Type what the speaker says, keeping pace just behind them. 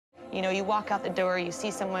You know, you walk out the door, you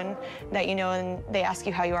see someone that you know, and they ask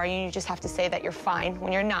you how you are, and you just have to say that you're fine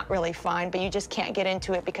when you're not really fine, but you just can't get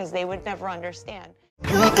into it because they would never understand.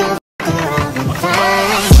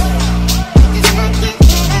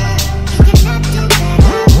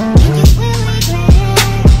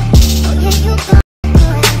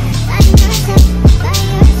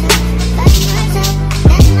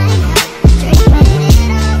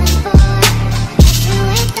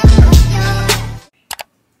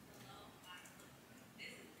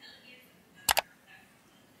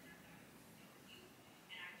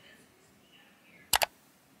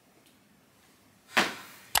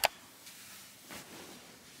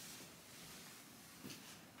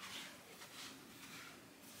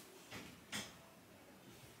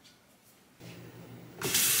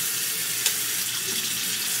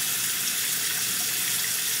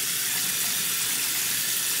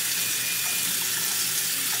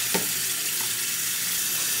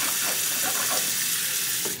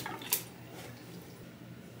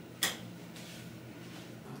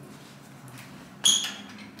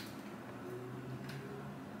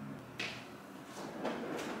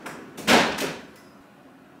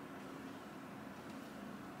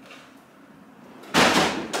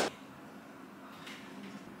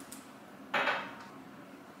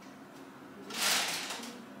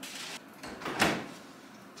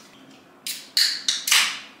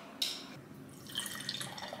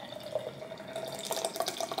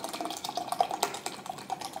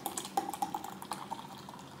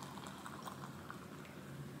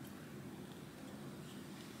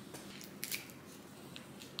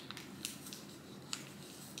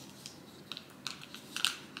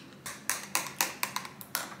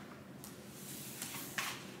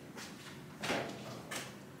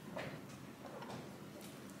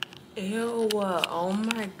 Ew, oh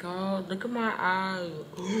my god, look at my eye.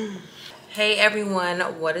 Hey everyone,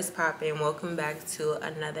 what is poppin'? Welcome back to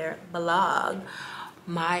another vlog.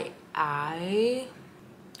 My eye,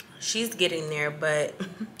 she's getting there, but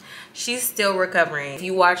she's still recovering. If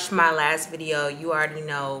you watched my last video, you already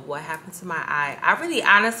know what happened to my eye. I really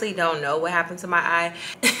honestly don't know what happened to my eye.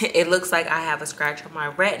 It looks like I have a scratch on my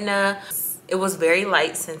retina. It was very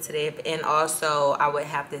light sensitive, and also I would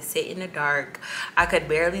have to sit in the dark. I could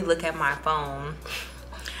barely look at my phone.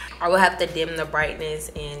 I would have to dim the brightness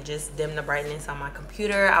and just dim the brightness on my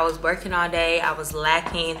computer. I was working all day. I was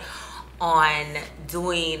lacking on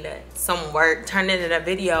doing some work, turning in a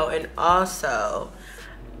video, and also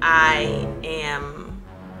I am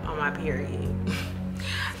on my period.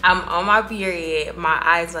 I'm on my period, my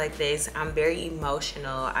eyes like this. I'm very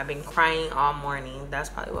emotional. I've been crying all morning. That's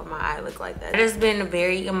probably what my eye look like that. It has been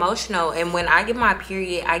very emotional, and when I get my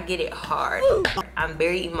period, I get it hard. I'm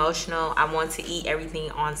very emotional. I want to eat everything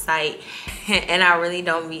on site, and I really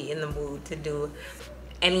don't be in the mood to do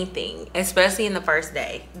anything, especially in the first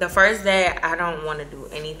day. The first day, I don't want to do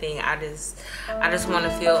anything. I just want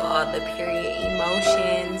to feel all the period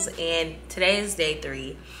emotions, and today is day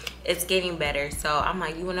 3. It's getting better, so I'm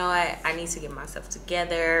like, you know what, I need to get myself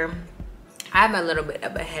together. I have a little bit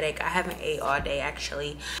of a headache. I haven't ate all day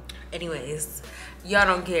actually. Anyways, y'all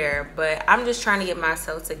don't care, but I'm just trying to get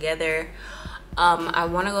myself together. I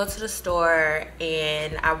want to go to the store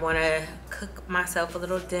and I want to cook myself a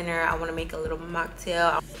little dinner. I want to make a little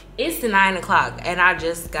mocktail. It's 9 o'clock and I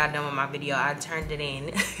just got done with my video. I turned it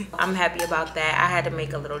in. I'm happy about that. I had to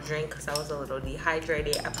make a little drink because I was a little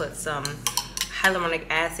dehydrated. I put some hyaluronic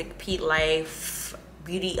acid, Pete Life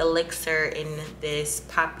beauty elixir in this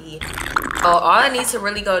poppy. So all I need to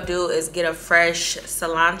really go do is get a fresh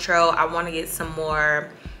cilantro. I want to get some more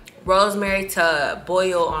rosemary to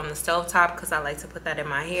boil on the stovetop because I like to put that in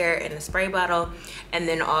my hair in a spray bottle. And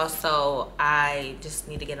then also I just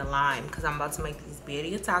need to get a lime because I'm about to make these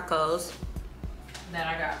birria tacos that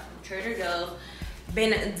I got from Trader Joe's.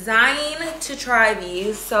 Been dying to try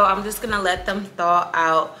these, so I'm just gonna let them thaw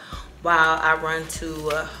out while I run to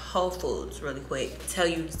Whole Foods really quick. Tell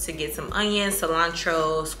you to get some onions,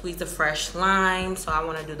 cilantro, squeeze a fresh lime. So I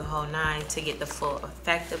want to do the whole 9 to get the full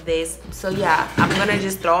effect of this. So yeah, I'm gonna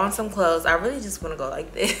just throw on some clothes. I really just want to go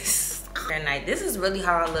like this at night. This is really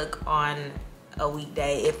how I look on a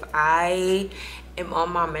weekday. If I am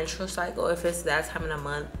on my menstrual cycle, if it's that time of the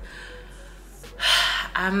month,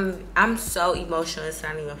 I'm so emotional, it's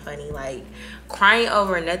not even funny. Like, crying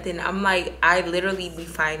over nothing, I'm like, I literally be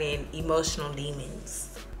fighting emotional demons.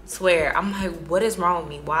 Swear, I'm like, what is wrong with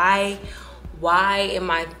me? Why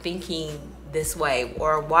am I thinking this way,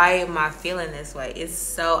 or why am I feeling this way? It's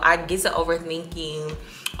so, I get to overthinking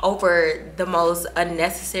over the most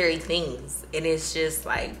unnecessary things, and it's just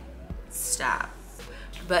like, stop.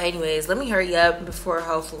 But anyways, let me hurry up before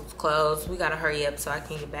Whole Foods close. We gotta hurry up so I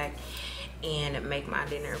can get back and make my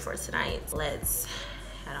dinner for tonight. Let's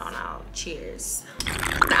head on out. Cheers.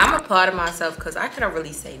 I'm applauding myself because I could have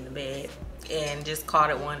really stayed in the bed and just called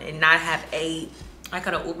it one and not have ate. I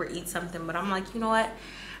could have Uber eat something, but I'm like, you know what?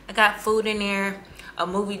 I got food in there. A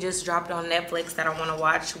movie just dropped on Netflix that I want to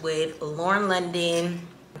watch with Lauren London.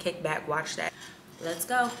 Kick back, watch that. Let's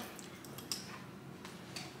go.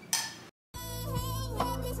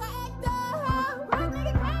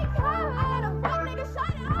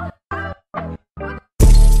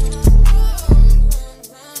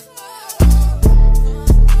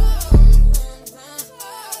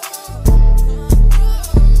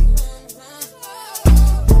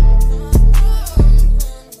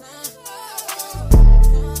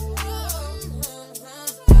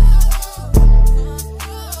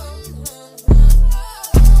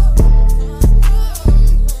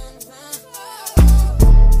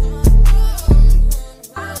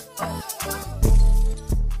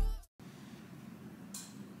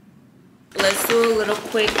 Let's do a little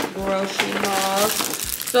quick grocery haul.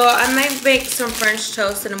 So I might bake some French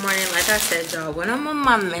toast in the morning. Like I said, y'all, when I'm on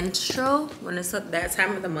my menstrual, when it's that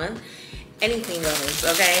time of the month, anything goes,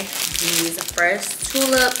 okay? These fresh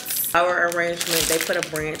tulips, flower arrangement. They put a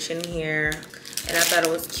branch in here, and I thought it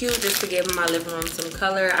was cute just to give my living room some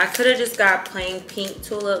color. I could have just got plain pink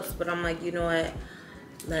tulips, but I'm like, you know what?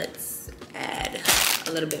 Let's add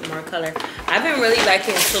a little bit more color. I've been really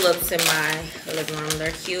liking tulips in my living room.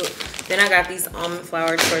 They're cute. Then I got these almond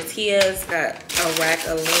flour tortillas. Got a rack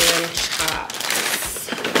of lamb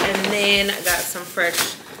chops. And then I got some fresh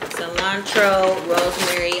cilantro,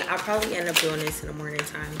 rosemary. I'll probably end up doing this in the morning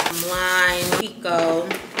time. Lime, pico,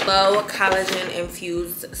 low collagen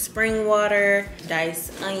infused spring water,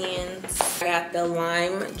 diced onions. I got the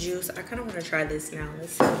lime juice. I kind of want to try this now.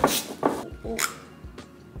 Let's see. Ooh.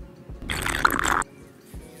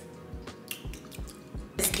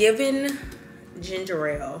 It's giving ginger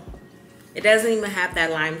ale. It doesn't even have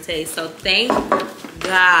that lime taste. So thank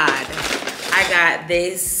God I got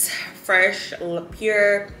this fresh,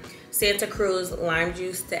 pure Santa Cruz lime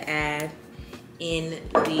juice to add in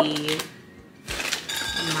the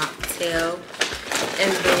mocktail.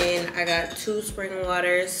 And then I got 2 spring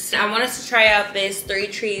waters. I wanted to try out this 3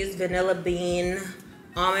 Trees vanilla bean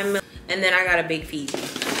almond milk. And then I got a big Fiji.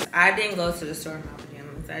 I didn't go to the store in my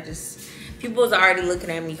pajamas. People was already looking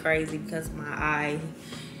at me crazy because of my eye.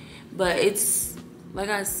 But it's, like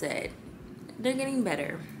I said, they're getting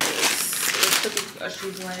better. Let's put these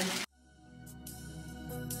groceries away.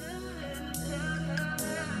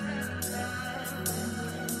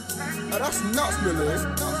 Oh, that's nuts, Millie.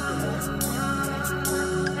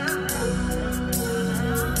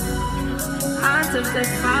 I took that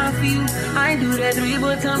 5 for you. I do that 3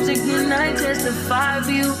 more times again. I testify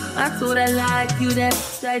for you. I thought I like you, that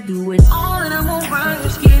I do it all, and I won't run. You're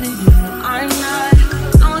scared of you. I'm not.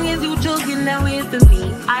 As long as you joking, now it's for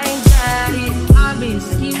me. I ain't got it. I've been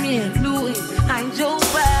scheming, fluid. I ain't your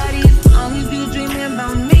body. As long as you dreaming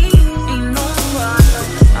about me, ain't no problem.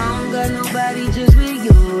 I don't got nobody just with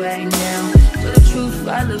you right now. For the truth,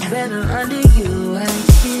 I look better under you. I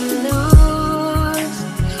feel lost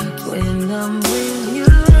when I'm with you.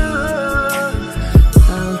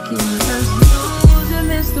 How can I lose and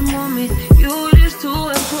miss the moment? You're just too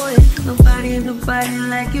important. Nobody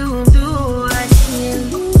like you do. I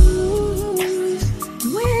can't lose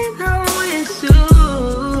when I'm with you.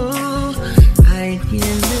 I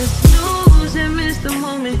can't just lose and miss the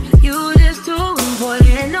moment. You're just too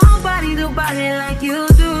important. Nobody like you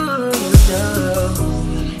do.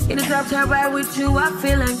 In the top top right with you, I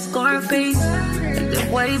feel like Scarface. Like the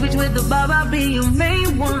white bitch with the bob, I'll be your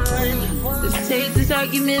main one. Let's take this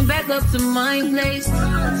argument back up to my place.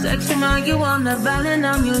 Sex from argue on the violin,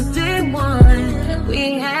 I'm your day one. We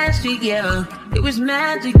ain't had shit, yeah. It was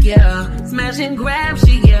magic, yeah. Smash and grab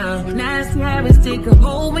shit, yeah. Nasty habits take a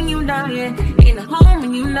hold when you're not here. Ain't a home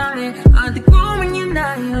when you're not here. On the ground when you're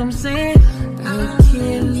not here, I'm saying I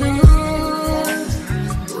can't lose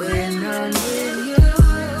when I'm with you.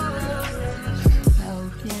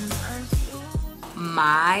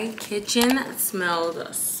 My kitchen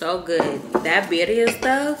smelled so good. That birria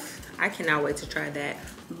stuff, I cannot wait to try that.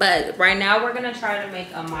 But right now we're gonna try to make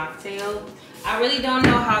a mocktail. I really don't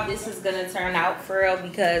know how this is gonna turn out for real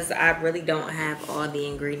because I really don't have all the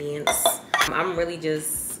ingredients. I'm really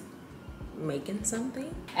just making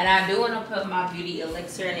something. And I do wanna put my beauty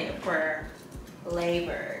elixir in it for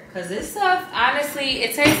flavor. Cause this stuff, honestly,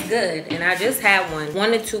 it tastes good. And I just had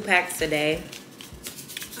 1 to 2 packs today.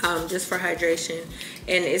 Just for hydration,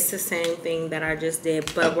 and it's the same thing that I just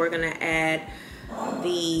did, but we're gonna add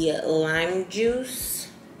the lime juice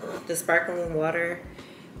the sparkling water,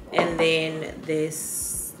 and then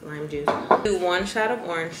this lime juice. Do 1 shot of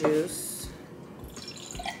orange juice,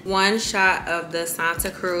 1 shot of the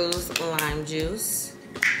Santa Cruz lime juice.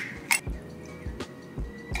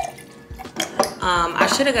 I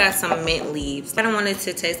should have got some mint leaves. I don't want it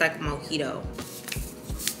to taste like a mojito.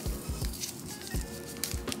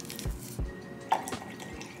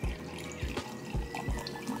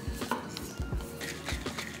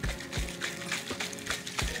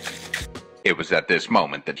 It was at this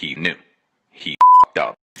moment that he knew. He f***ed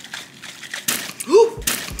up.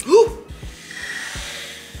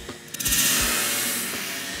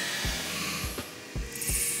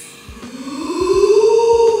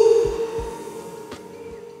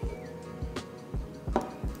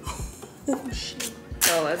 Oh shit.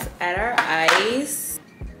 So let's add our ice.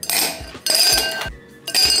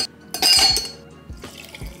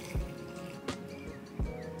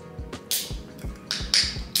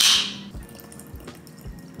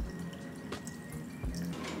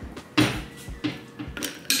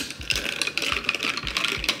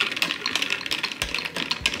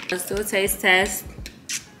 Let's do a taste test.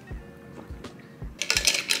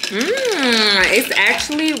 It's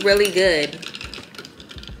actually really good.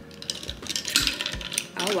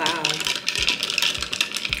 Oh wow.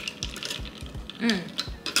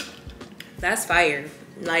 That's fire.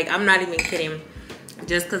 Like, I'm not even kidding.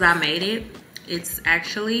 Just because I made it, it's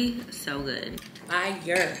actually so good.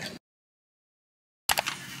 Fire.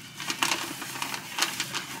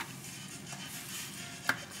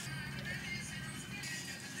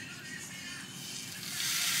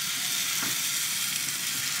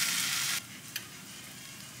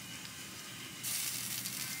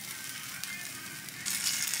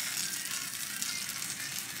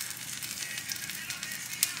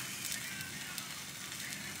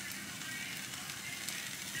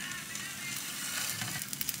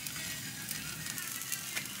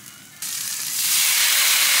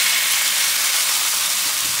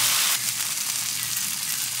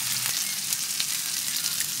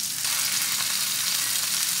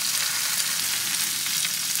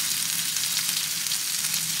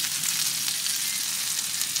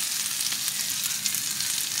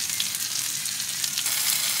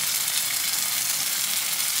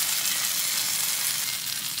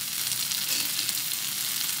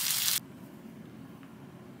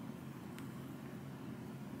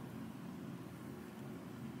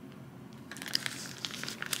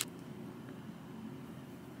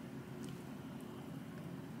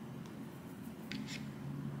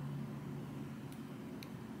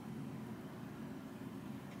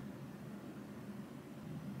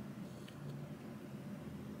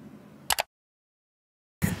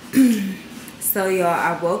 So y'all,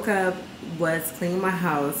 I woke up, was cleaning my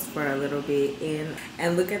house for a little bit,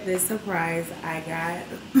 and look at this surprise I got.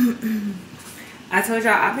 I told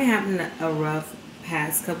y'all I've been having a rough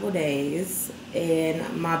past couple days,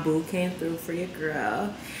 and my boo came through for your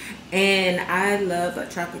girl. And I love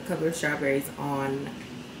chocolate covered strawberries on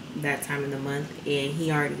that time of the month, and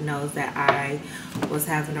he already knows that I was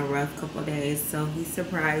having a rough couple days, so he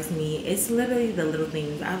surprised me. It's literally the little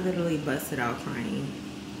things. I literally busted out crying.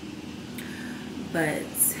 But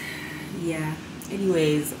yeah,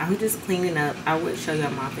 anyways, I'm just cleaning up. I would show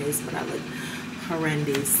y'all my face, but I look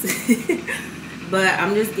horrendous. But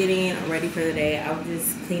I'm just getting ready for the day. I was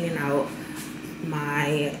just cleaning out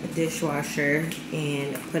my dishwasher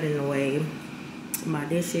and putting away my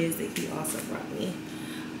dishes. And he also brought me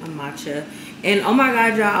a matcha. And oh my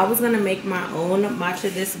god, y'all, I was gonna make my own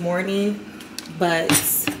matcha this morning, but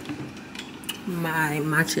my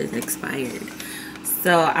matcha is expired.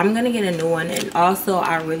 So I'm gonna get a new one. And also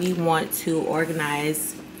I really want to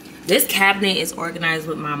organize. This cabinet is organized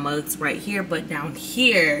with my mugs right here, but down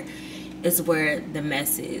here is where the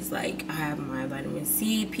mess is. Like, I have my vitamin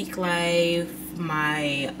C, Peak Life,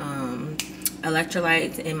 my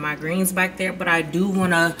electrolytes, and my greens back there. But I do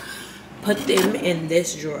wanna put them in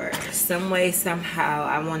this drawer. Some way, somehow,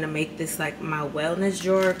 I wanna make this like my wellness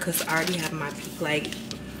drawer, because I already have my Peak Life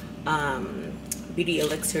beauty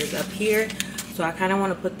elixirs up here. So I kind of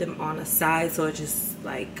want to put them on the side, so it's just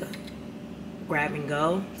like grab and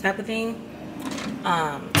go type of thing.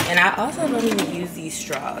 And I also don't even use these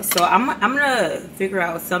straws, so I'm gonna figure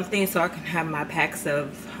out something so I can have my packs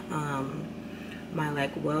of my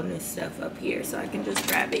like wellness stuff up here, so I can just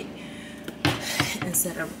grab it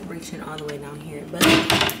instead of reaching all the way down here. But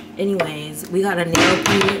anyways, we got a nail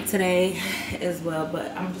painting today as well,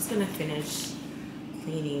 but I'm just gonna finish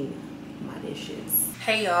cleaning my dishes.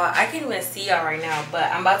 Hey y'all, I can't even see y'all right now, but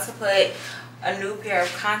I'm about to put a new pair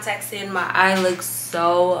of contacts in. My eye looks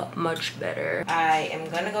so much better. I am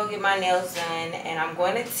gonna go get my nails done and I'm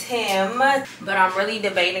going to Tim, but I'm really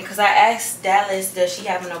debating because I asked Dallas, does she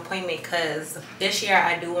have an appointment, because this year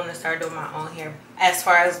I do want to start doing my own hair as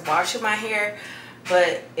far as washing my hair,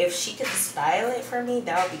 but if she could style it for me,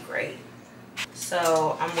 that would be great.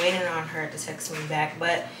 So I'm waiting on her to text me back,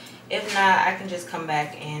 but if not, I can just come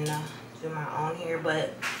back and do my own hair.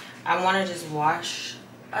 But I want to just wash.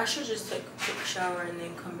 I should just take a quick shower and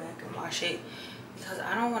then come back and wash it, because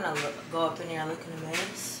I don't want to go up in there looking a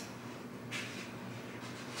mess.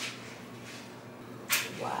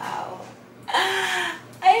 Wow.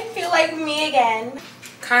 I feel like me again.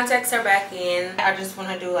 Contacts are back in. I just want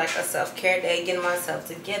to do like a self-care day, getting myself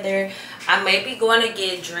together. I may be going to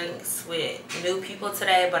get drinks with new people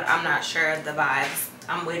today, but I'm not sure of the vibes.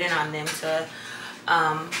 I'm waiting on them to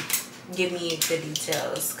give me the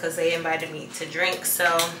details, because they invited me to drink.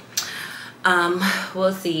 So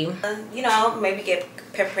we'll see. You know, maybe get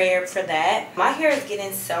prepared for that. My hair is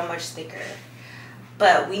getting so much thicker,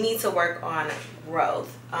 but we need to work on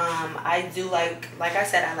growth. I do like I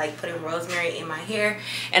said, I like putting rosemary in my hair,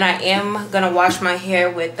 and I am gonna wash my hair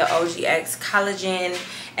with the OGX collagen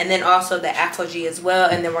and then also the Afro G as well,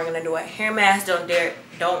 and then we're gonna do a hair mask,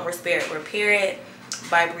 don't repair it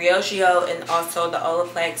by Briogeo, and also the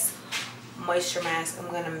Olaplex moisture mask.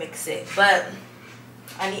 I'm gonna mix it, but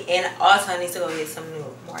I need to go get some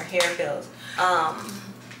more hair fills.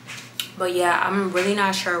 But yeah, I'm really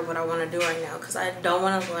not sure what I want to do right now, because I don't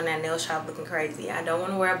want to go in that nail shop looking crazy. I don't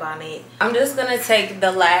want to wear a bonnet. I'm just going to take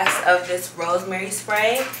the last of this rosemary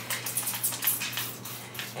spray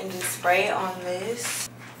and just spray it on this.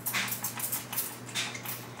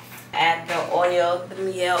 Add the oil, the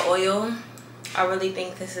Miel oil. I really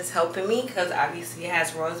think this is helping me, because obviously it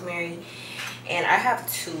has rosemary. And I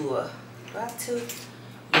have two. Do I have two?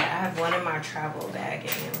 Yeah, I have one in my travel bag and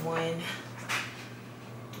then one.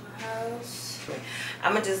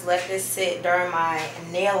 I'm gonna just let this sit during my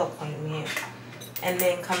nail appointment and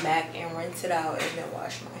then come back and rinse it out and then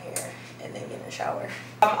wash my hair and then get in the shower.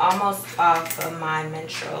 I'm almost off of my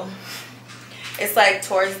menstrual. It's like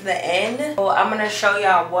towards the end. So I'm gonna show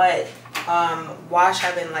y'all what wash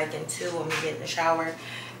I've been liking too when we get in the shower,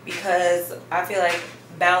 because I feel like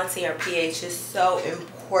balancing your pH is so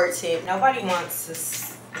important. Nobody wants to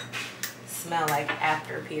smell like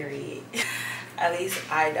after period. At least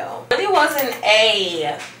I don't. I really wasn't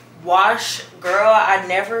a wash girl. I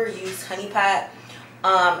never used honey pot.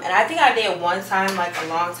 And I think I did one time, like a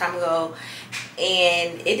long time ago,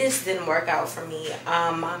 and it just didn't work out for me.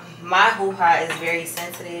 My hoo-ha is very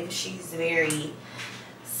sensitive. She's very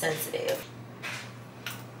sensitive.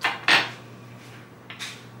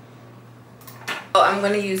 So I'm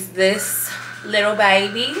gonna use this little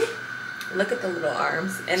baby. Look at the little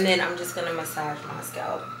arms. And then I'm just gonna massage my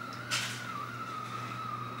scalp.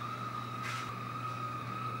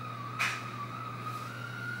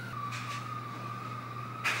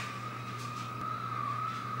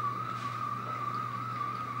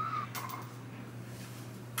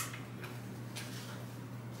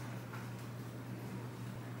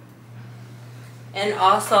 And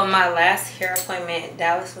also my last hair appointment,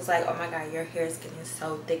 Dallas was like, oh my god, your hair is getting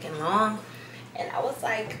so thick and long. And I was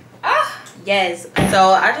like, ah, yes. So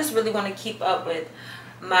I just really want to keep up with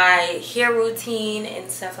my hair routine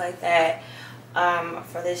and stuff like that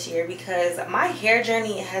for this year, because my hair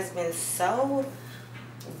journey has been so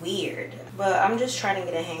weird. But I'm just trying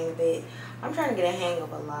to get a hang of it. I'm trying to get a hang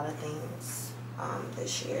of a lot of things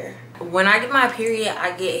this year. When I get my period,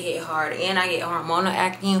 I get hit hard and I get hormonal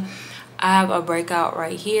acne. I have a breakout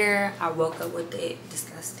right here. I woke up with it.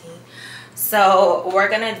 Disgusting. So we're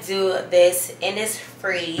gonna do this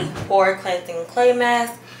Innisfree pore cleansing clay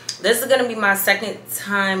mask. This is gonna be my second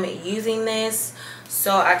time using this,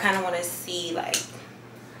 so I kind of want to see like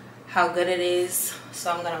how good it is.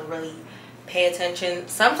 So I'm gonna really pay attention.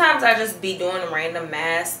 Sometimes I just be doing a random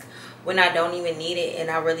mask when I don't even need it,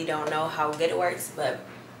 and I really don't know how good it works, but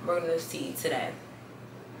we're gonna see today.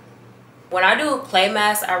 When I do a clay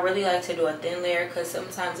mask, I really like to do a thin layer, because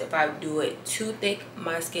sometimes if I do it too thick,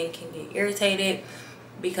 my skin can get irritated,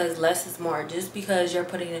 because less is more. Just because you're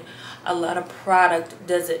putting in a lot of product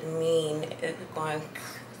doesn't mean it's going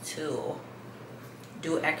to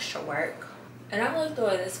do extra work. And I like the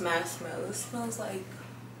way this mask smells. It smells like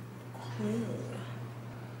clean.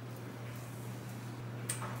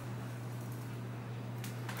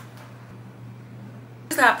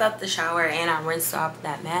 I just hopped out the shower and I rinsed off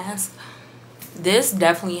that mask. This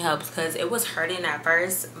definitely helps, because it was hurting at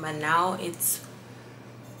first, but now it's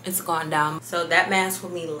gone down. So that mask will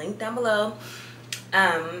be linked down below.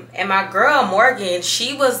 And my girl Morgan,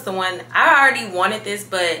 she was the one. I already wanted this,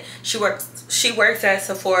 but she works at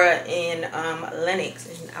Sephora in Lenox,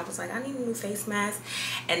 and I was like, I need a new face mask.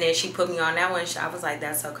 And then she put me on that one. I was like,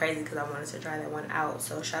 that's so crazy, because I wanted to try that one out.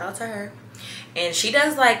 So shout out to her. And she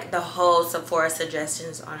does like the whole Sephora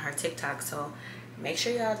suggestions on her TikTok, so make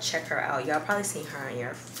sure y'all check her out. Y'all probably seen her on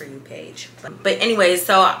your For You page. But anyways,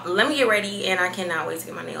 so let me get ready, and I cannot wait to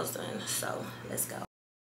get my nails done. So let's go.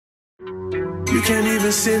 You can't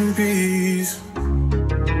even sit in peace.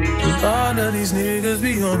 All of these niggas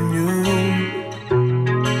be on you.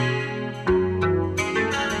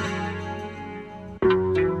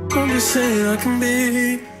 I'm just saying I can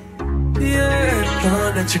be, yeah, the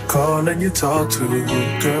one that you call and you talk to,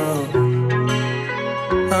 girl.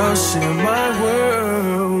 I'll share my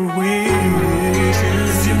world with you.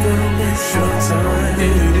 If you're gonna waste your time,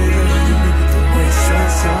 waste your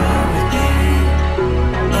time with me.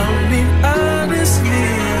 I mean, honestly,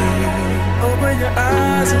 open your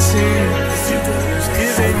eyes and see. If you could just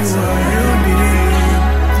give you all you need,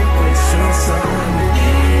 waste your time with me.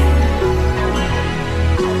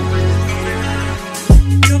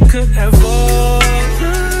 You could have all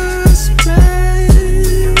the space,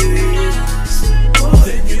 more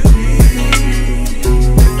than you need.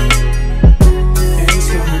 It's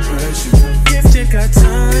no pressure if you got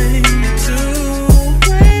time to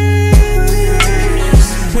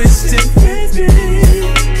waste it with me.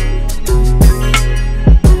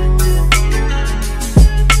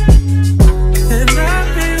 And I've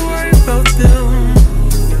been worried about them.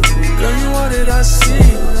 Girl, you are that I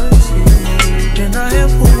see. And I am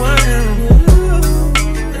who I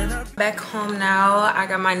am. Back home now. I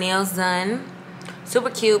got my nails done. Super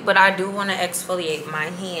cute, but I do want to exfoliate my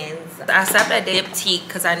hands. I stopped at Diptyque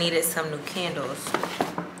because I needed some new candles.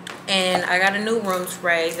 And I got a new room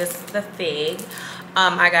spray. This is the Fig.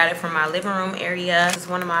 I got it from my living room area. It's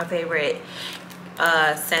one of my favorite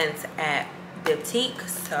scents at Diptyque.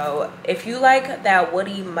 So if you like that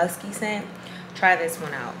woody musky scent, try this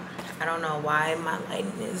one out. I don't know why my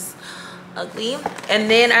lighting is ugly. And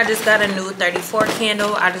then I just got a new 34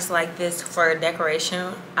 candle. I just like this for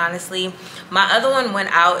decoration, honestly. My other one went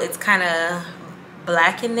out. It's kind of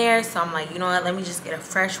black in there, so I'm like, you know what, let me just get a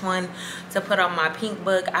fresh one to put on my pink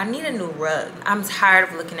book. I need a new rug. I'm tired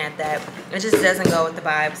of looking at that. It just doesn't go with the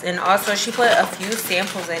vibes. And also she put a few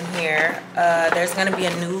samples in here. There's gonna be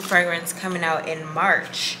a new fragrance coming out in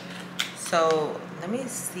March, so let me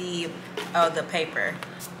see. Oh, the paper.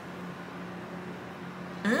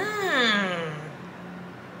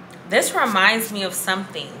 This reminds me of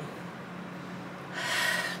something.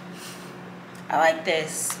 I like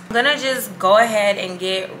this. I'm gonna just go ahead and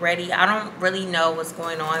get ready. I don't really know what's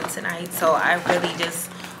going on tonight, so I really just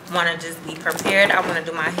want to just be prepared. I want to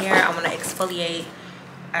do my hair. I want to exfoliate.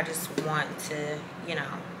 I just want to, you know,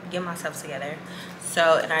 get myself together.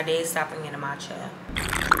 So, and I did stop and get a matcha.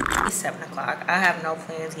 It's 7 o'clock. I have no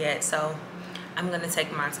plans yet, so I'm gonna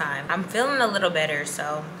take my time. I'm feeling a little better,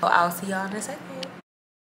 so I'll see y'all in a second.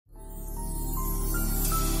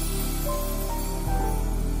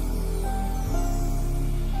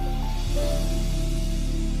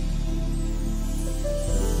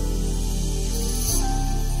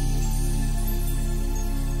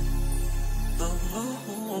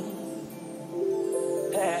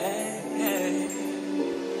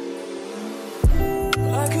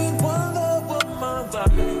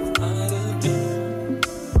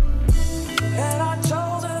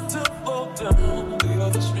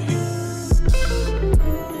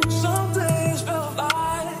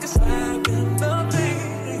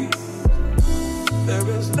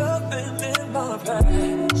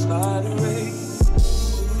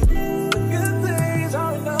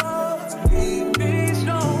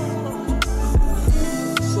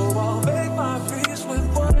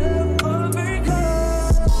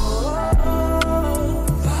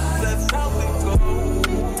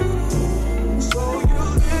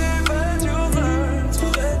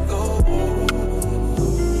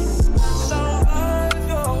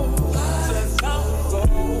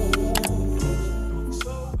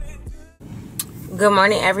 Good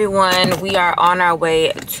morning, everyone. We are on our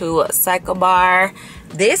way to Cycle Bar.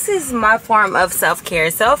 This is my form of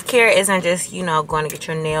self-care. Self-care isn't just, you know, going to get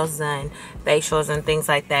your nails done, facials and things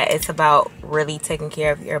like that. It's about really taking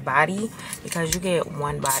care of your body, because you get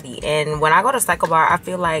one body. And when I go to Cycle Bar, I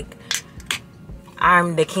feel like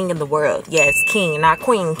I'm the king of the world. Yes, king, not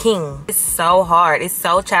queen, king. It's so hard. It's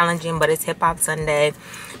so challenging, but it's Hip Hop Sunday.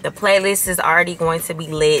 The playlist is already going to be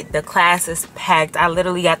lit. The class is packed. I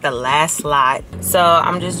literally got the last slot. So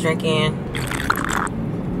I'm just drinking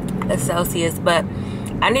a Celsius. But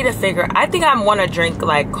I need to figure, I think I want to drink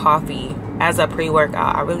like coffee as a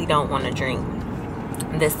pre-workout, I really don't want to drink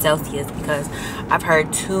this Celsius because I've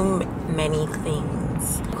heard too many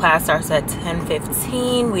things. Class starts at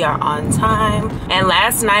 10:15. We are on time. And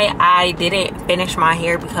last night I didn't finish my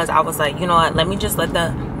hair because I was like, you know what, let me just let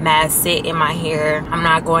the mask sit in my hair. I'm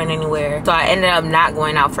not going anywhere. So I ended up not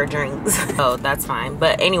going out for drinks. So that's fine.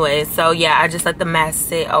 But anyway, so yeah, I just let the mask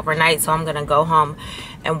sit overnight. So I'm gonna go home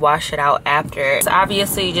and wash it out after. It's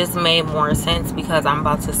obviously just made more sense because I'm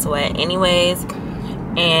about to sweat anyways,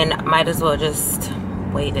 and might as well just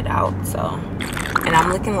wait it out. So, and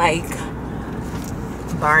I'm looking like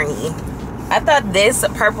Barney. I thought this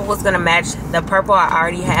purple was gonna match the purple I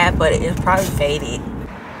already had, but it's probably faded.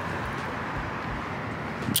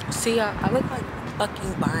 See, I look like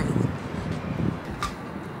fucking Barney.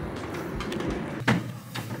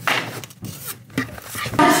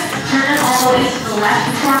 Turn all the way to the left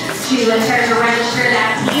to start to register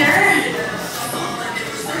that here.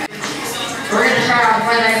 We're going to start off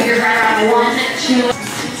with our gear right on 1, 2.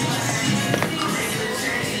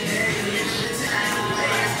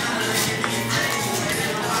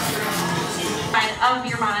 Of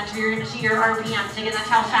your monitor, you're going to see your RPMs. Again, that's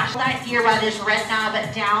how fast that gear by this red knob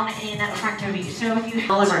down in front of you. So if you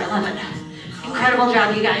all over 11. Incredible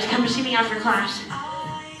job, you guys. Come to see me after class.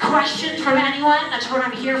 Questions from anyone? That's what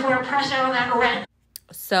I'm here for. Press out on that red.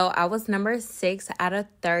 So I was number 6 out of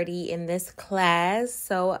 30 in this class.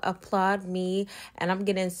 So applaud me. And I'm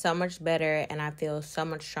getting so much better and I feel so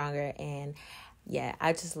much stronger. And yeah,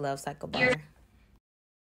 I just love Cycle Bar.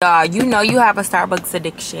 You know you have a Starbucks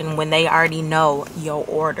addiction when they already know your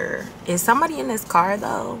order. Is somebody in this car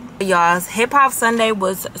though? Y'all's Hip Hop Sunday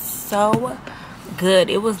was so good.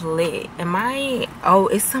 It was lit. Oh,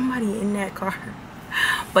 is somebody in that car?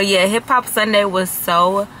 But yeah, Hip Hop Sunday was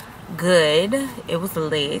so good. It was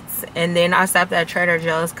lit. And then I stopped at Trader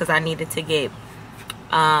Joe's because I needed to get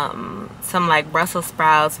some like Brussels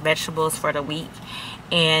sprouts, vegetables for the week,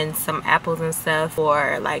 and some apples and stuff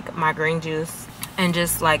for like my green juice, and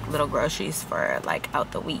just like little groceries for like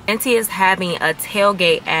out the week. Fenty is having a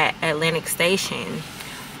tailgate at Atlantic Station,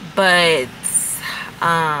 but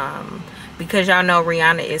because y'all know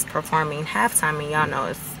Rihanna is performing halftime and y'all know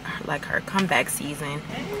it's like her comeback season.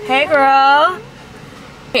 Hey girl,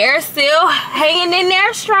 hair still hanging in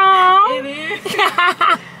there strong. It is.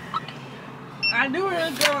 I knew it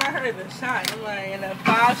was good when I heard the shot. I'm like, and the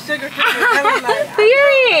 5 sugar free. Like,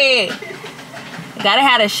 period. Gotta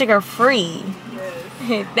have a sugar free.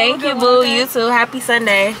 Thank you, boo. You too. Happy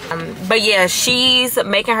Sunday. But yeah, she's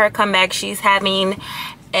making her comeback. She's having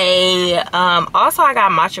a also I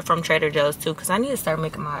got matcha from Trader Joe's too, because I need to start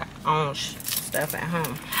making my own stuff at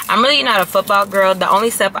home. I'm really not a football girl. The only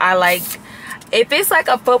stuff I like, if it's like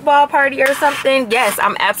a football party or something, yes,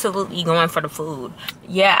 I'm absolutely going for the food.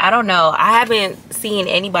 Yeah, I don't know, I haven't seen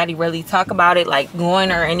anybody really talk about it like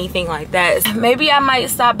going or anything like that. Maybe I might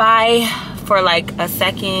stop by for like a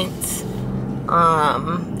second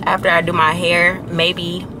after I do my hair,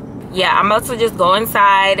 maybe. Yeah, I'm about to just go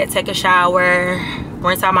inside, take a shower,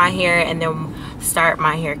 rinse out my hair, and then start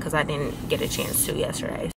my hair because I didn't get a chance to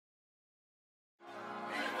yesterday.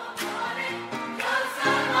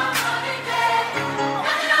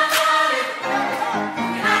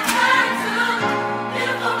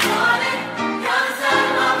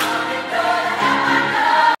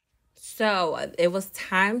 So it was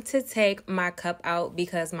time to take my cup out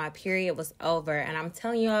because my period was over, and I'm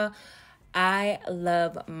telling y'all, I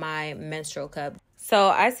love my menstrual cup. So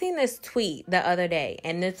I seen this tweet the other day,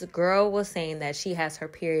 and this girl was saying that she has her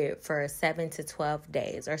period for 7 to 12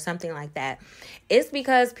 days or something like that. It's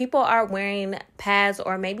because people are wearing pads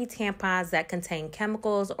or maybe tampons that contain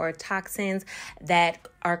chemicals or toxins that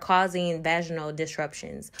are causing vaginal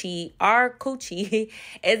disruptions. Our coochie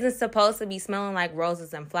isn't supposed to be smelling like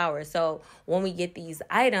roses and flowers. So when we get these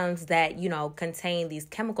items that, you know, contain these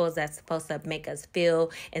chemicals that's supposed to make us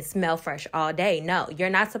feel and smell fresh all day, no,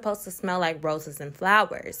 you're not supposed to smell like roses and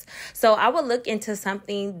flowers. So I would look into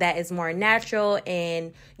something that is more natural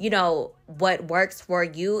and, you know, what works for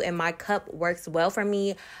you. And my cup works well for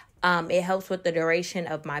me. It helps with the duration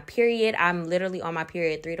of my period. I'm literally on my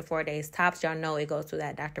period 3 to 4 days tops. Y'all know it goes through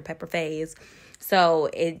that Dr. Pepper phase.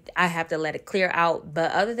 So I have to let it clear out.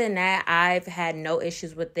 But other than that, I've had no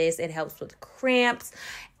issues with this. It helps with cramps.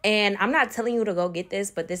 And I'm not telling you to go get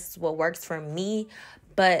this, but this is what works for me.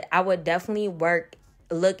 But I would definitely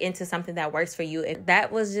look into something that works for you. And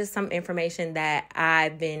that was just some information that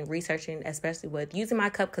I've been researching, especially with using my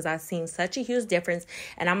cup, because I've seen such a huge difference.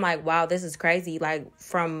 And I'm like, wow, this is crazy. Like,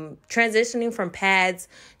 from transitioning from pads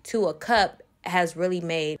to a cup has really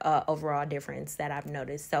made an overall difference that I've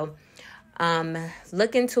noticed. So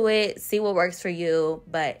Look into it, see what works for you,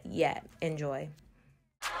 but yeah, enjoy.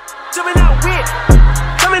 Jumping that whip,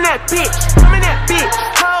 drumming that bitch, drumming that bitch,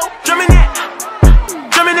 ho, drumming that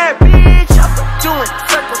bitch, up doing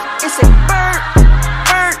circles, it's a bird,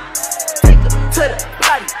 take him to the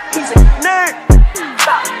body, he's a nerd,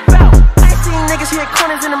 bow, I ain't seen niggas hit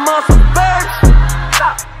corners in the motherfucking birds,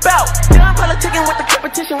 bow, done politicking with the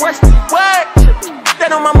competition, what's the word?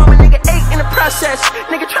 That on my mama, nigga ate in the process,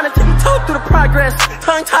 nigga tryna take me toe through the progress,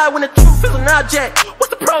 tongue tied when the truth is an object, what's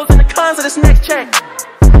the pros and the cons of this next check?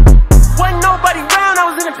 Wasn't nobody round, I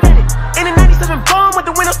was independent. In a 97 bomb with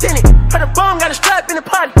the windows tinted. Heard a bomb, got a strap in the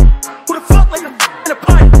potty. Who the fuck like a in a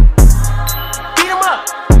party? Beat him up,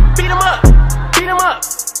 beat him up, beat him up,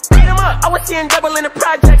 beat him up. I was seeing double in the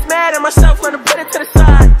projects, mad at myself, learned to put it to the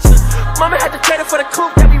side. Mama had to trade it for the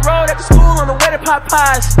coupe that we rode after school on the way to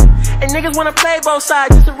Popeyes. And niggas wanna play both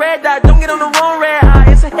sides, just a red dot, don't get on the wrong red eye.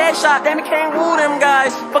 It's a headshot, they can't woo them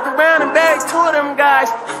guys. Fuck around and bury two of them guys.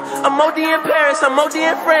 I'm OD in Paris, I'm OD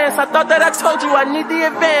in France. I thought that I told you I need the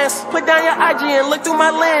advance. Put down your IG and look through my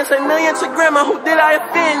lens. A million to grandma, who did I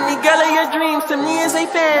offend? The girl of your dreams, to me is a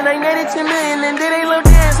fan. I netted 10 million and did a little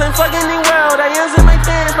dance. I'm fucking the world, I ends in my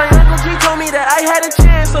pants. My Uncle G told me that I had a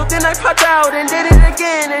chance. So then I popped out and did it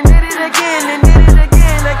again, and did it again, and did it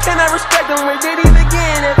again. I cannot respect them, we did it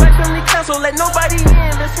again. Advice from the council, let nobody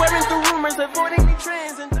in. They're swearing through rumors, avoiding the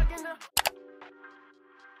trends and ducking the...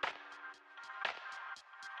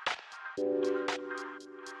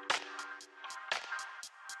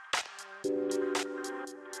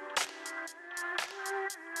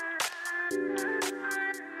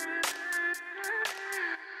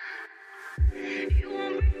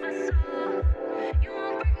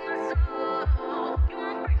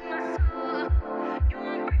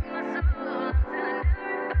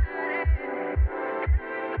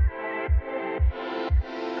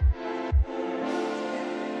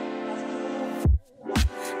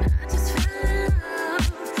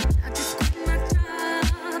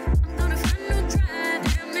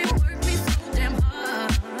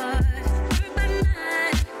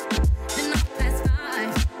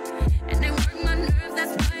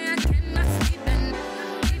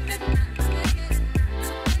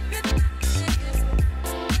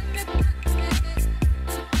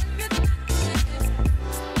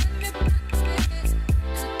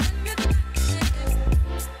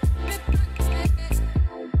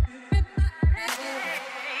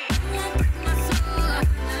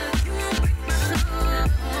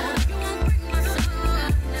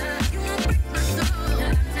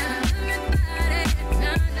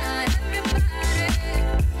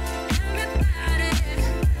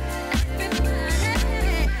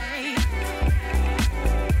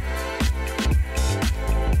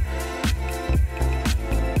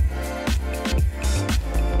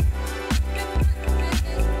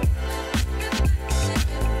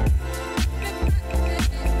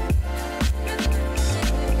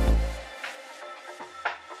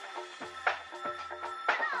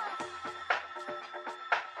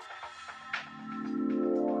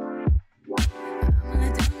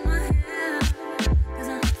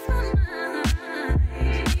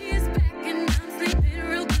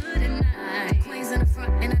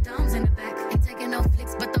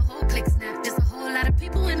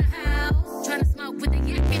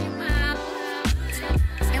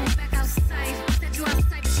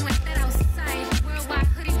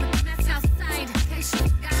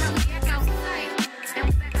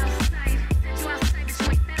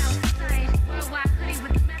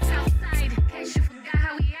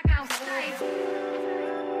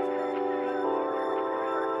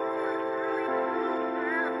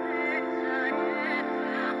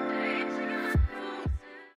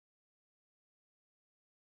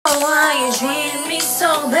 Why you treating me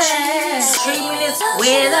so bad?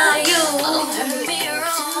 Where are you?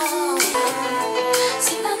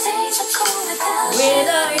 Where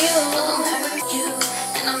are you?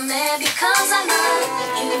 And I'm mad because I love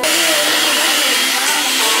you.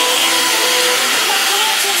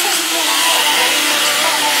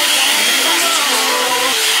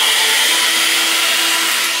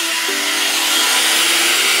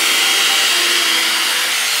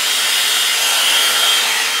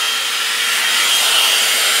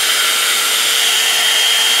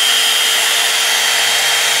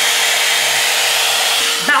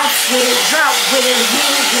 Bounce with it, drop with it,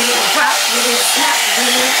 move with it, rock with it, snap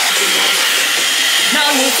with it. No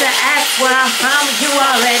need to ask where I'm from, you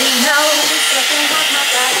already know.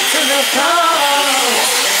 To the floor.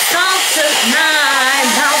 Song took 9.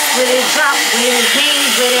 Bounce with it, drop with it, lean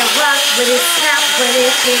with it, rock with it, snap with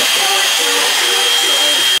it.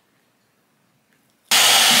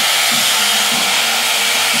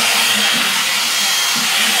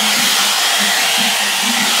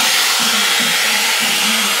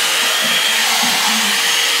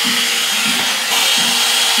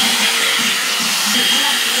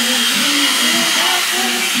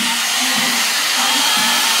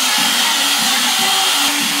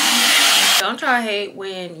 Don't y'all hate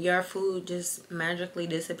when your food just magically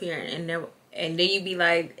disappeared and then you be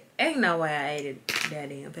like, ain't no way I ate it that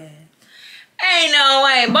damn bad. Ain't no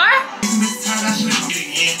way, boy.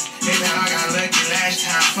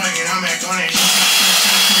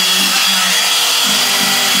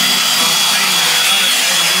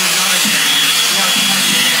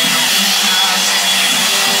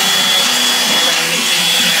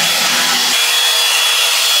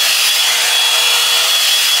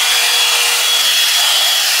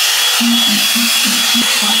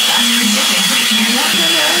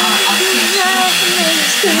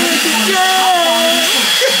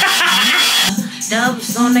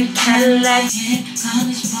 Dubs on the Cadillac.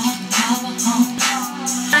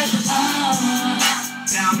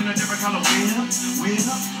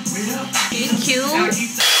 Cute.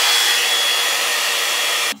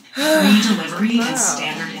 Free delivery and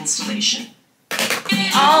standard installation.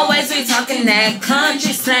 Always we talking that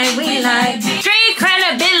country slang we like. Street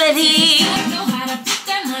credibility.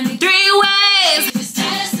 3 ways.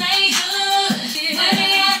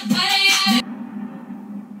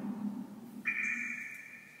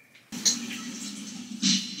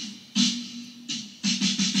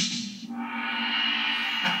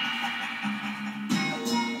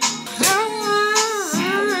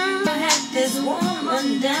 This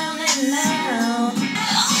woman down and out.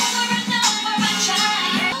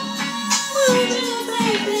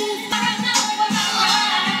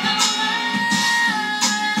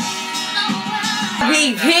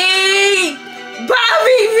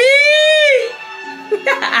 Bobby V!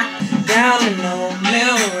 Down in no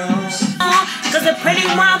Melrose. Cause a pretty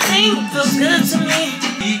wild thing feels good to me.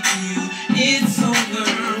 It's over.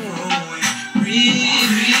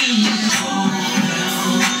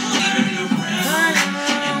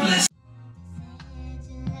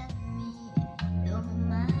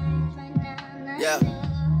 Yeah.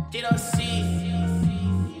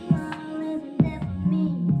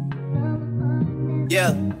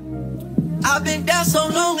 Yeah. I've been down so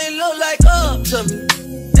long it look like up to me.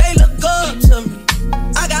 They look up to me.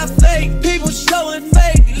 I got fake people showing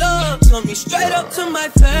fake love to me. Straight up to my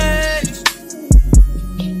face.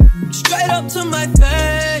 Straight up to my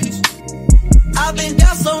face. I've been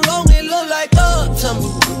down so long it look like up to me.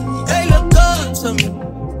 They look up to me.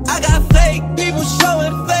 I got fake people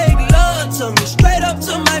showing fake love to me. Straight up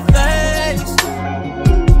to my face.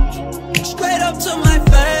 Straight up to my face.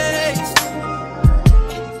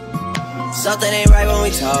 Something ain't right when we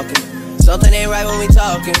talking. Something ain't right when we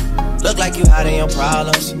talking. Look like you hiding your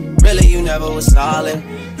problems. Really you never was solid.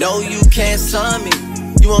 No, you can't sun me.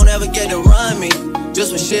 You won't ever get to run me.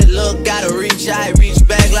 Just when shit look, gotta reach. I reach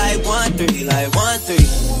back like 1-3, like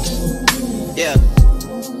 1-3. Yeah.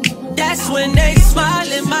 That's when they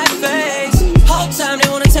smile in my face. Whole time they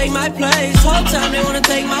wanna take my place. Whole time they wanna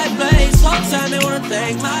take my place. Whole time they wanna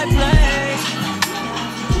take my place.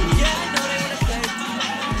 Yeah, I know they wanna take my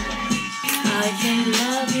place. I can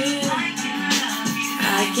love you.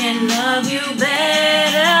 I can love you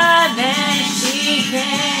better than she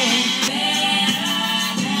can.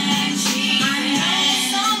 Better than she can.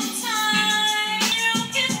 Sometimes you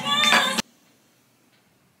can run.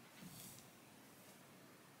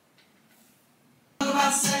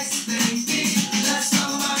 About sex, baby. Let's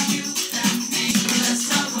talk about you and me. Let's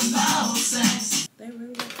talk about sex. They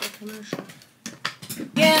really like that commercial.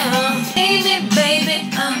 Yeah, baby, baby,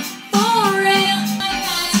 I'm for real.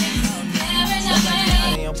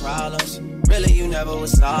 Problems. Really, you never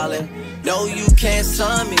was solid. No, you can't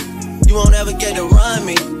sun me. You won't ever get to run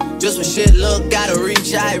me. Just when shit look, gotta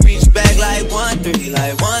reach. I reach back like 1-3,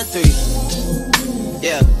 like 1-3.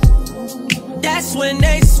 Yeah. That's when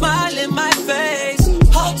they smile in my face.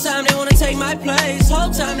 Whole time they wanna take my place. Whole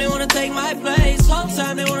time they wanna take my place. Whole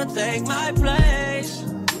time they wanna take my place.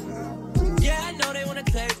 Yeah, I know they wanna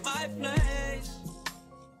take my place.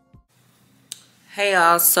 Hey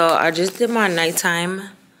y'all, so I just did my nighttime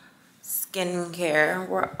skincare.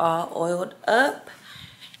 We're all oiled up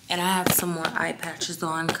and I have some more eye patches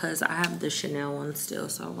on because I have the Chanel ones still,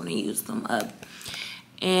 so I want to use them up.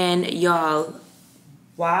 And y'all,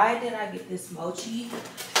 why did I get this mochi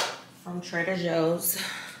from Trader Joe's?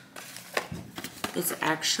 It's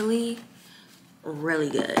actually really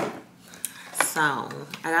good. So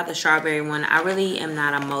I got the strawberry one. I really am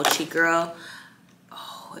not a mochi girl.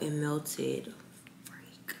 Oh, it melted.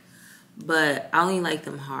 But I only like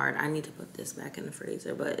them hard. I need to put this back in the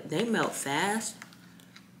freezer, but they melt fast.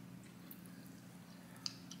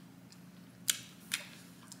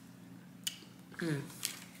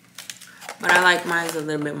 But I like mine a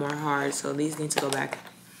little bit more hard, so these need to go back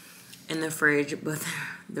in the fridge, but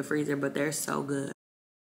the freezer, but they're so good.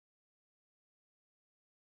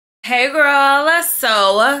 Hey girl,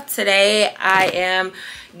 so today I am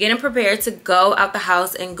getting prepared to go out the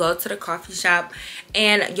house and go to the coffee shop.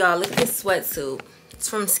 And y'all, look at this sweatsuit. It's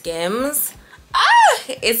from Skims.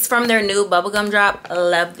 It's from their new bubblegum drop. I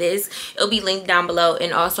love this. It'll be linked down below.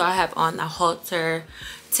 And also I have on the halter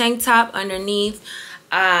tank top underneath,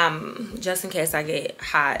 just in case I get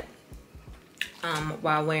hot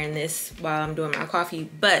while wearing this while I'm doing my coffee.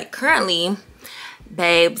 But currently,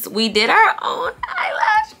 babes, we did our own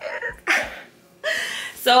eyelashes.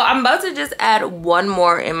 So I'm about to just add one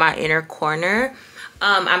more in my inner corner.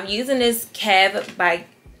 I'm using this Kev by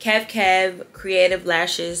Kev Creative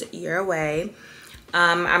Lashes Your Way.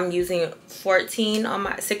 I'm using 16 on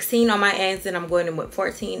my ends, and I'm going in with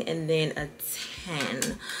 14 and then a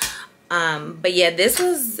 10. But yeah, this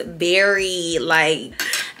was very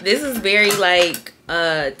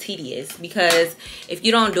tedious, because if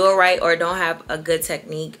you don't do it right or don't have a good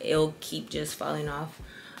technique, it'll keep just falling off.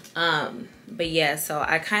 But yeah, so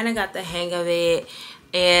I kind of got the hang of it,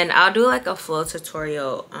 and I'll do like a full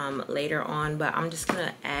tutorial later on, but I'm just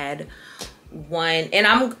gonna add one. And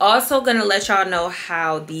I'm also gonna let y'all know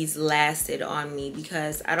how these lasted on me,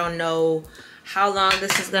 because I don't know how long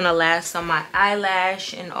this is gonna last on my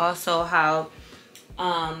eyelash, and also how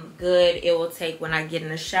good it will take when I get in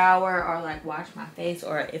the shower or like wash my face,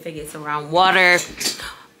 or if it gets around water.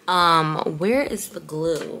 Where is the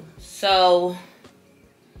glue? So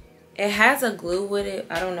it has a glue with it.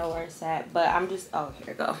 I don't know where it's at, but I'm just, oh,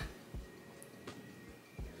 here we go.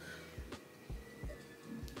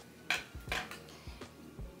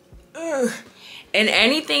 And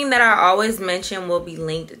anything that I always mention will be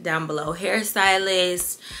linked down below.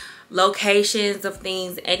 Hairstylists, locations of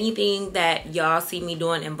things, anything that y'all see me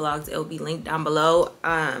doing in vlogs, it will be linked down below.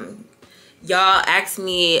 Y'all ask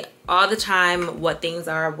me all the time what things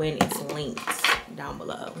are when it's linked down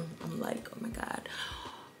below. I'm like, oh my god.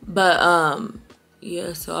 But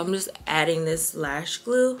yeah, so I'm just adding this lash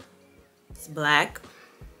glue. It's black.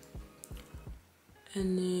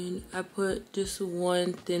 And then I put just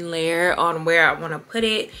one thin layer on where I want to put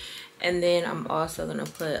it. And then I'm also going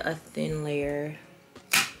to put a thin layer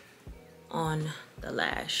on the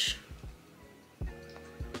lash.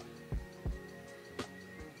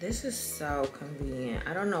 This is so convenient.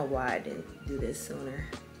 I don't know why I didn't do this sooner.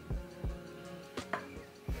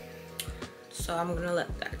 So I'm going to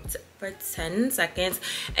let that for 10 seconds.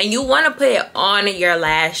 And you want to put it on your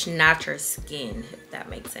lash, not your skin, if that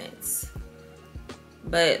makes sense.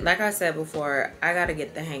 But like I said before, I gotta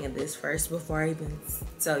get the hang of this first before I even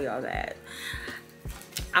tell y'all that.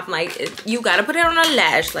 I'm like, you gotta put it on a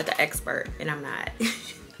lash like an expert, and I'm not.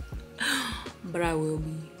 But I will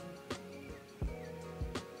be.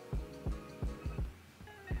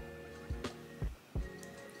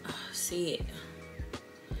 Oh, see it.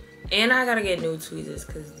 And I gotta get new tweezers,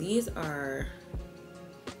 because these are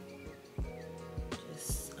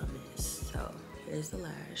just a mess. So here's the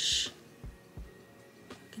lash.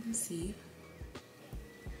 Can see.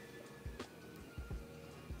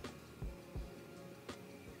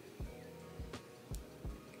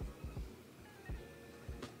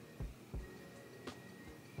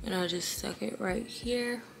 And I'll just stuck it right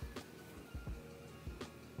here.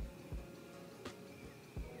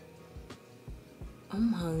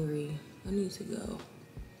 I'm hungry. I need to go.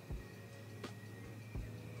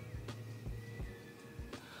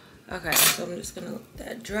 Okay, so I'm just gonna let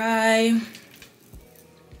that dry.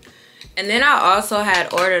 And then I also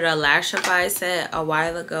had ordered a Lashify set a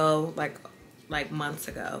while ago, like months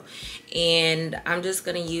ago. And I'm just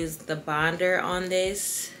gonna use the bonder on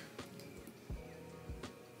this.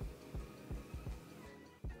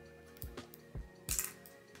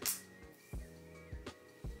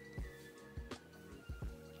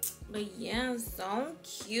 But yeah, so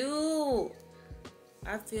cute.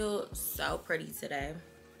 I feel so pretty today.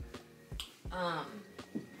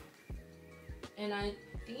 And I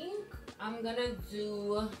think I'm gonna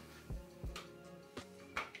do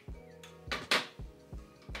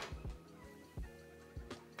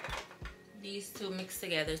these two mixed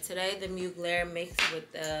together today. The Mugler mixed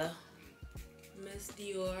with the Miss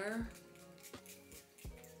Dior.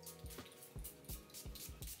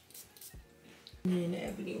 And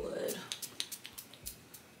Ebony Wood.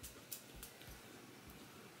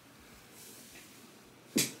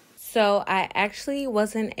 So I actually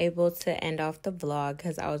wasn't able to end off the vlog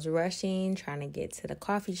because I was rushing, trying to get to the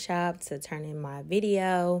coffee shop to turn in my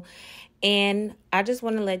video. And I just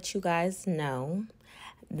want to let you guys know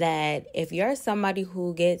that if you're somebody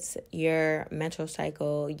who gets your menstrual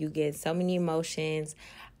cycle, you get so many emotions,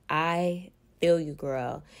 I feel you,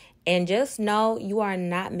 girl. And just know you are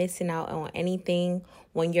not missing out on anything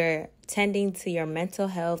when you're tending to your mental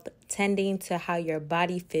health, tending to how your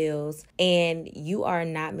body feels, and you are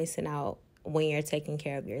not missing out when you're taking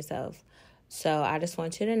care of yourself. So I just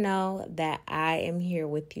want you to know that I am here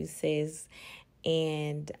with you, sis,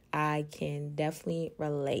 and I can definitely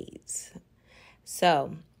relate.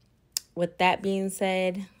 So with that being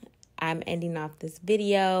said, I'm ending off this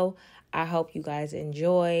video. I hope you guys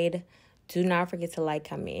enjoyed. Do not forget to like,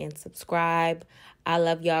 comment, and subscribe. I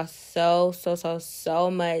love y'all so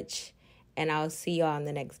much. And I'll see y'all in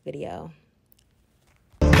the next video.